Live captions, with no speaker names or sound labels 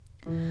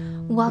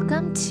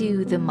Welcome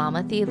to the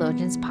Mama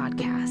Theologians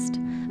podcast.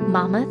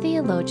 Mama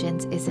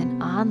Theologians is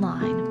an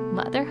online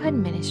motherhood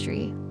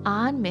ministry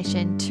on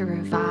mission to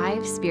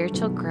revive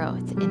spiritual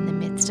growth in the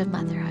midst of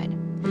motherhood.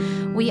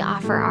 We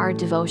offer our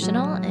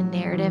devotional and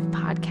narrative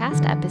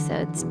podcast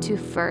episodes to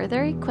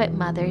further equip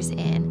mothers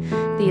in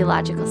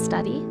theological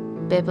study,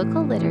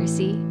 biblical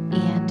literacy,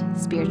 and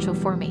spiritual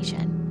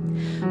formation.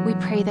 We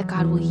pray that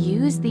God will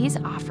use these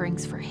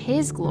offerings for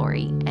His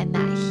glory and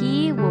that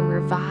He will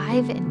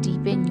revive and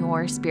deepen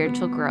your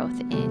spiritual growth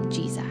in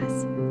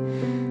Jesus.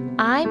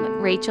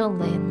 I'm Rachel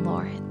Lynn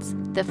Lawrence,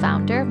 the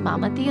founder of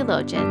Mama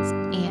Theologians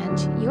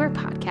and your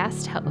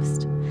podcast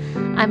host.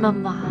 I'm a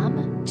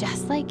mom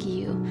just like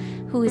you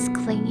who is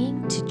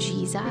clinging to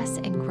Jesus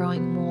and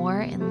growing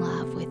more in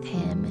love with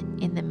Him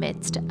in the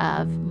midst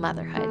of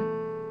motherhood.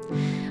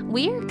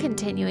 We are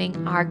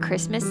continuing our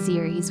Christmas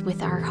series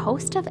with our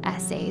host of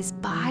essays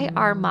by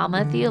our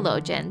Mama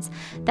Theologians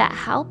that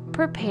help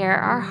prepare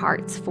our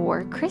hearts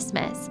for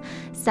Christmas,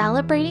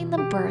 celebrating the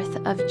birth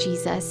of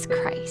Jesus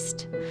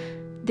Christ.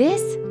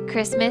 This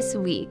Christmas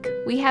week,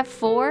 we have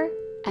 4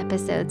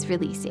 episodes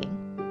releasing.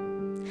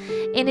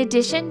 In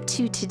addition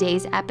to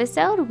today's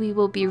episode, we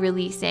will be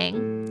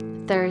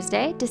releasing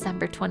Thursday,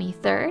 December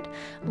 23rd,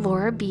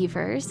 Laura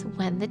Beaver's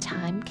When the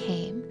Time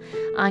Came.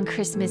 On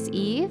Christmas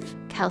Eve,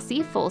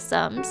 Kelsey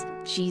Folsom's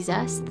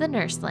Jesus the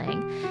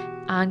Nursling.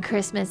 On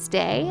Christmas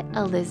Day,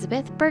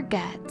 Elizabeth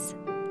Burgett's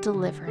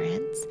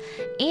Deliverance.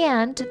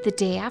 And the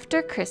day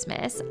after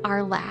Christmas,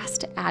 our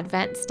last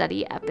Advent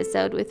study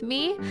episode with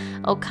me,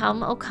 O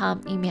Come,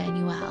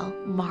 Emmanuel,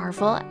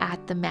 Marvel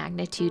at the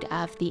Magnitude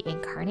of the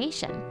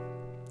Incarnation.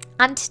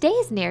 On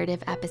today's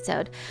narrative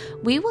episode,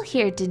 we will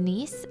hear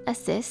Denise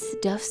Assis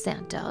dos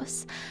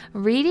Santos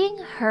reading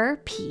her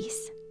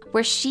piece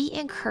where she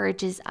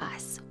encourages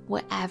us,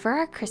 whatever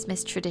our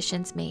Christmas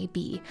traditions may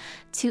be,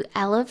 to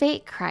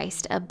elevate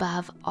Christ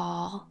above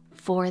all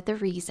for the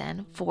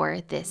reason for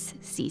this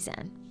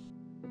season.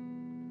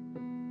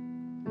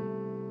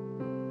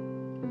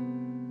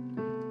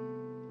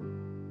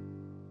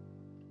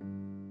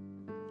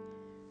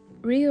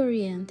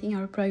 Reorienting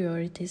Our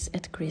Priorities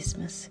at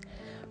Christmas,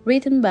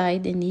 written by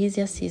Denise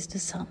Assis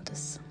dos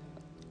Santos.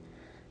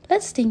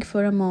 Let's think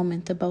for a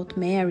moment about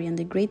Mary and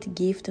the great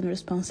gift and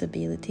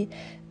responsibility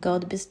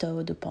God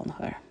bestowed upon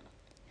her.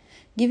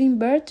 Giving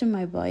birth to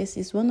my boys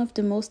is one of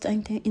the most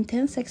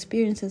intense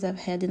experiences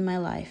I've had in my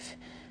life.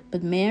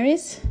 But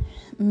Mary's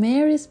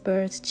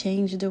birth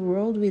changed the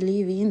world we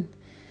live in.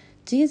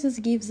 Jesus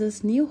gives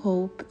us new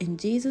hope, and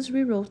Jesus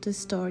rewrote the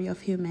story of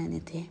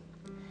humanity.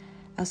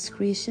 As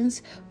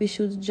Christians, we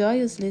should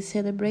joyously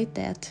celebrate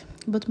that,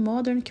 but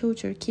modern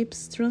culture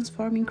keeps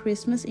transforming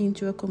Christmas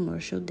into a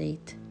commercial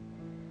date.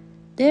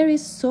 There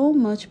is so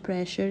much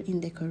pressure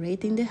in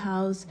decorating the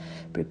house,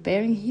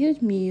 preparing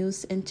huge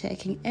meals, and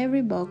checking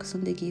every box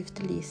on the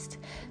gift list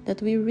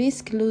that we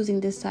risk losing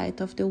the sight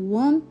of the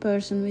one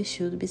person we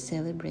should be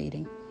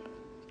celebrating.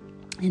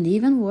 And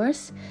even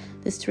worse,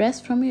 the stress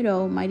from it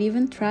all might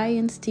even try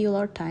and steal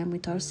our time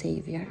with our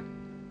Savior.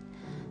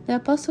 The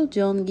Apostle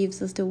John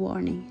gives us the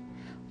warning.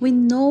 We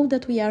know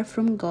that we are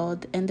from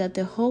God and that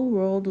the whole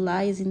world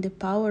lies in the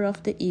power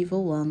of the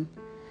evil one.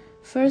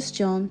 1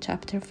 John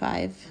chapter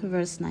 5,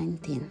 verse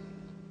 19.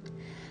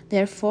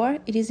 Therefore,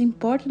 it is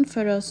important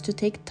for us to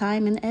take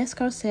time and ask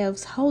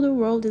ourselves how the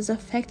world is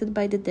affected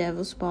by the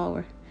devil's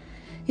power.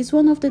 Is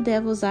one of the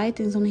devil's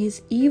items on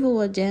his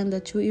evil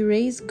agenda to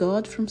erase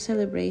God from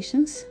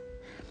celebrations?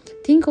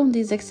 Think on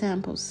these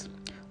examples.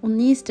 On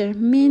Easter,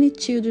 many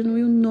children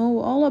will know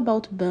all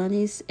about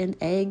bunnies and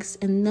eggs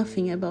and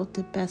nothing about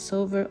the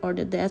Passover or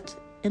the death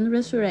and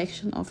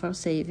resurrection of our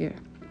Savior.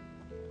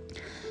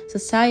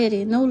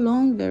 Society no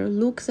longer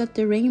looks at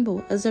the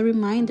rainbow as a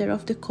reminder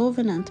of the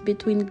covenant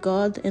between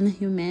God and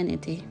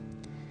humanity.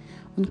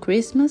 On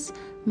Christmas,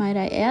 might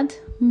I add,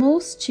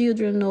 most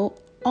children know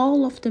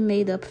all of the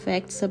made-up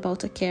facts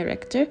about a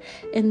character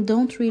and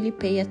don't really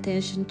pay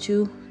attention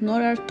to,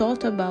 nor are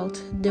taught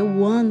about, the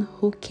one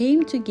who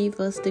came to give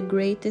us the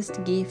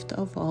greatest gift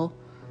of all,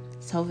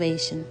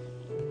 salvation.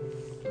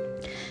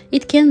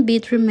 It can be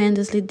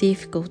tremendously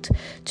difficult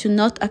to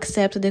not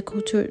accept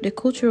the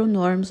cultural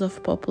norms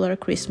of popular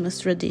Christmas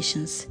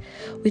traditions.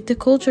 With the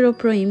cultural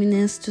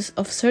proeminence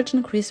of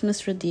certain Christmas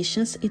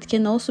traditions, it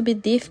can also be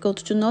difficult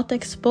to not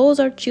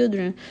expose our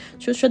children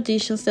to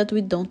traditions that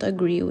we don't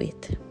agree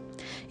with.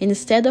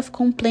 Instead of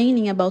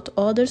complaining about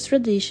others'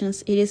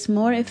 traditions, it is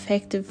more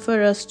effective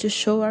for us to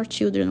show our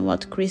children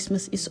what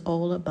Christmas is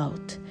all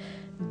about: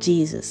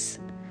 Jesus.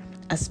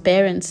 As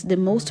parents, the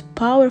most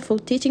powerful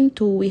teaching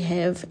tool we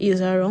have is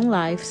our own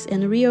lives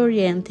and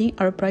reorienting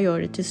our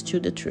priorities to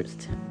the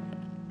truth.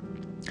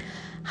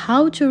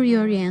 How to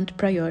reorient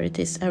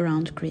priorities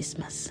around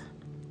Christmas.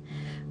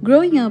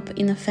 Growing up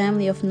in a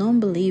family of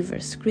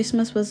non-believers,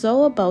 Christmas was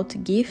all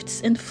about gifts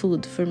and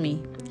food for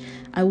me.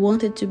 I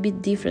wanted to be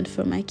different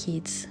for my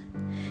kids.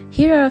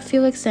 Here are a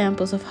few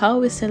examples of how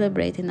we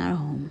celebrate in our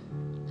home.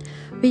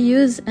 We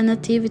use a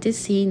nativity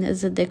scene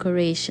as a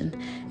decoration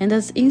and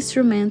as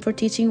instrument for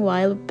teaching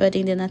while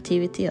putting the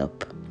nativity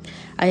up.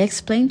 I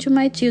explain to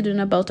my children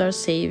about our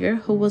Savior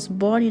who was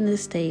born in a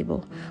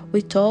stable.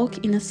 We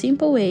talk in a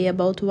simple way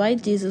about why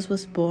Jesus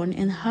was born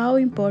and how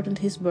important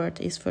his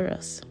birth is for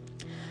us.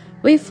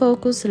 We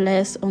focus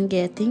less on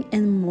getting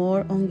and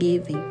more on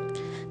giving.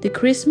 This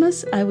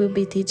Christmas, I will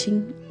be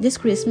teaching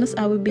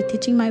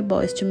my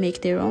boys to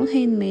make their own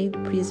handmade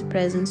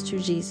presents to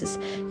Jesus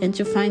and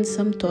to find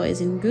some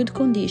toys in good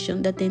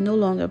condition that they no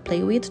longer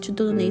play with to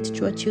donate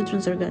to a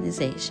children's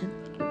organization.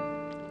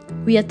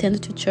 We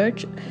attend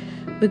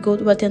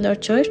our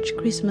church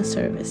Christmas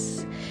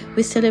service.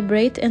 We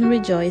celebrate and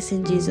rejoice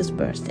in Jesus'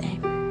 birthday.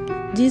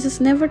 Jesus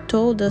never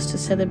told us to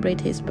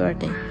celebrate his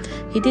birthday.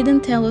 He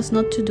didn't tell us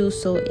not to do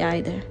so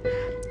either.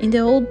 In the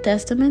Old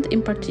Testament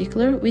in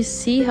particular, we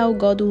see how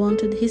God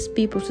wanted his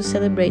people to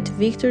celebrate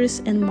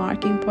victories and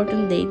mark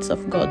important dates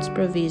of God's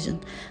provision,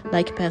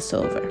 like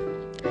Passover.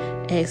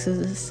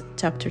 Exodus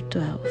chapter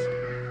 12.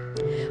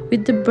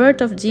 With the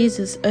birth of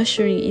Jesus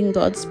ushering in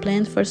God's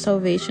plan for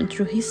salvation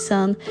through his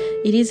Son,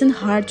 it isn't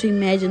hard to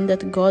imagine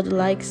that God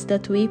likes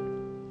that we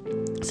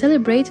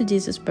celebrate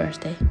Jesus'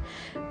 birthday.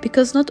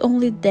 Because not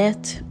only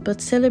that,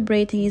 but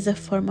celebrating is a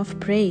form of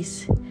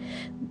praise.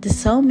 The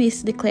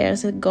psalmist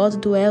declares that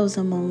God dwells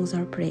amongst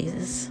our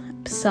praises.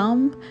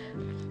 Psalm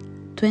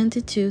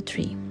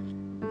 22:3.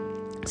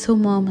 So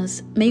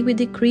mamas, may we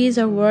decrease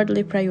our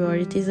worldly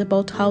priorities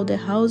about how the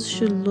house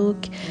should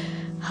look,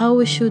 how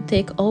we should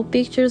take all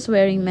pictures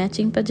wearing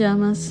matching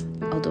pajamas,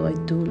 although I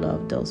do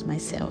love those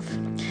myself,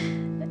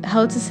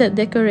 how to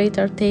decorate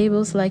our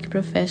tables like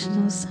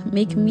professionals,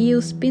 make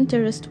meals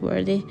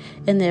Pinterest-worthy,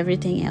 and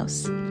everything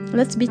else.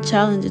 Let's be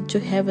challenged to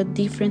have a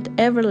different,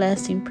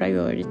 everlasting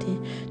priority,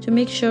 to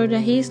make sure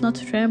that he is not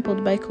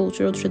trampled by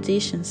cultural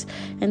traditions,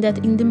 and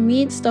that in the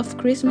midst of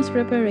Christmas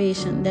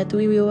preparation, that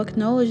we will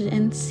acknowledge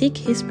and seek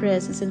his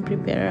presence and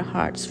prepare our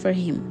hearts for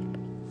him.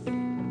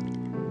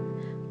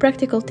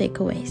 Practical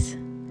takeaways.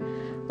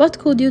 What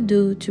could you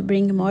do to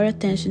bring more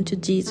attention to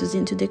Jesus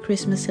into the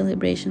Christmas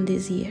celebration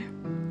this year?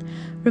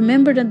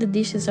 Remember that the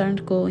dishes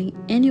aren't going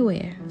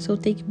anywhere, so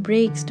take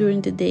breaks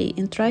during the day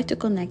and try to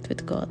connect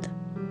with God.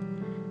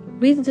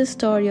 Read the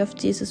story of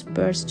Jesus'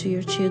 birth to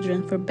your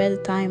children for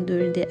bedtime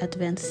during the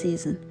Advent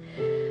season.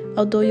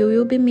 Although you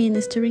will be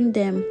ministering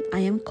them, I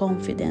am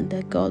confident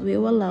that God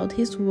will allow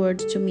his word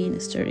to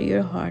minister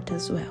your heart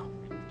as well.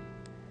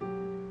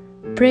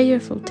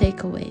 Prayerful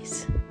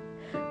takeaways.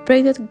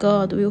 Pray that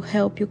God will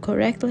help you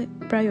correctly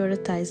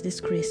prioritize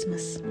this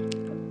Christmas.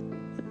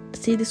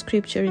 See the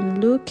scripture in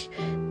Luke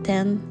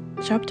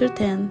chapter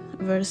 10,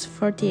 verse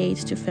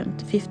 48 to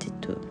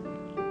 52.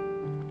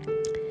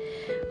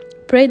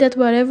 Pray that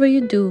whatever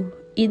you do,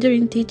 either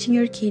in teaching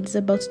your kids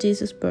about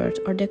Jesus' birth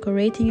or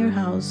decorating your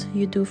house,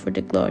 you do for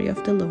the glory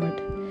of the Lord.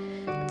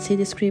 See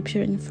the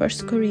scripture in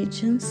 1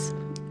 Corinthians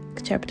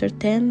chapter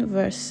 10,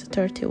 verse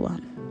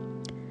 31.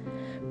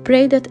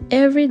 Pray that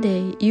every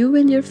day you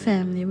and your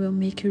family will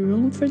make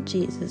room for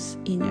Jesus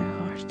in your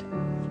heart.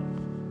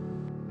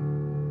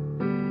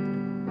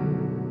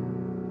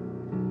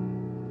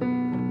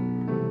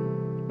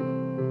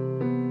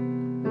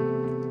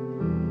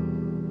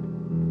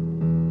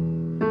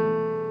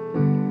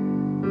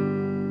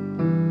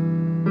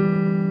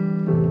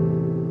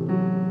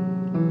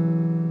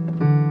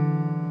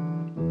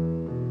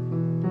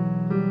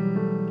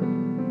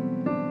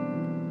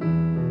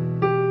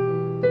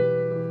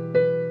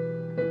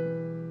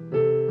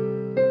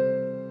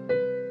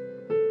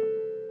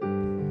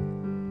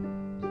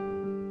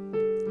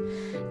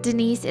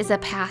 Denise is a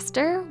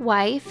pastor,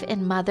 wife,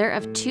 and mother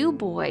of 2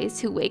 boys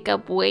who wake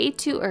up way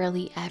too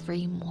early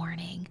every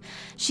morning.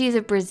 She is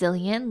a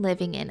Brazilian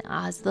living in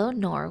Oslo,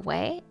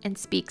 Norway, and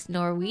speaks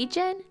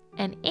Norwegian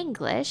and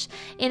English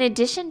in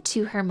addition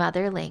to her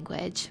mother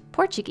language,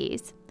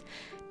 Portuguese.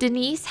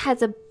 Denise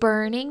has a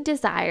burning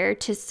desire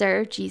to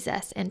serve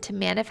Jesus and to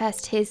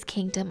manifest his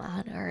kingdom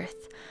on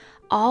earth,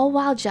 all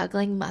while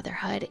juggling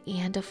motherhood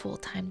and a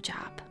full-time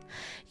job.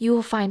 You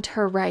will find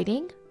her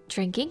writing,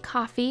 drinking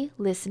coffee,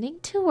 listening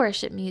to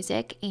worship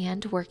music,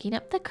 and working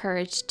up the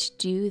courage to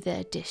do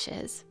the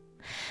dishes.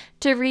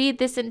 To read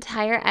this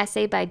entire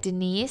essay by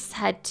Denise,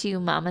 head to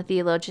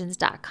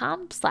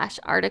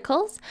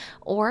mamatheologians.com/articles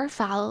or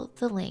follow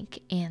the link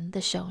in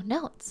the show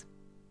notes.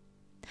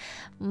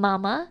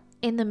 Mama,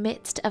 in the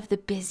midst of the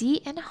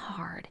busy and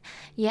hard,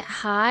 yet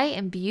high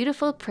and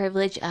beautiful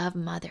privilege of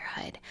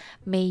motherhood,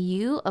 may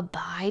you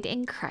abide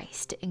in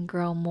Christ and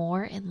grow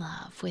more in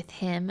love with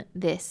him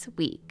this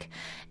week.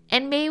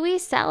 And may we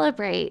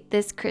celebrate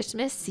this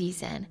Christmas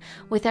season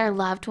with our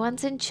loved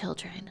ones and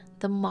children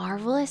the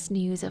marvelous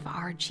news of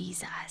our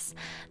Jesus,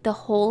 the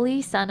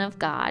Holy Son of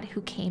God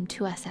who came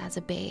to us as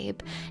a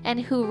babe and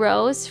who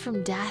rose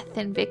from death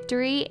and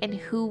victory, and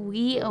who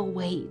we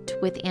await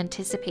with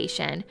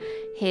anticipation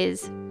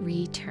his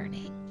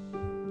returning.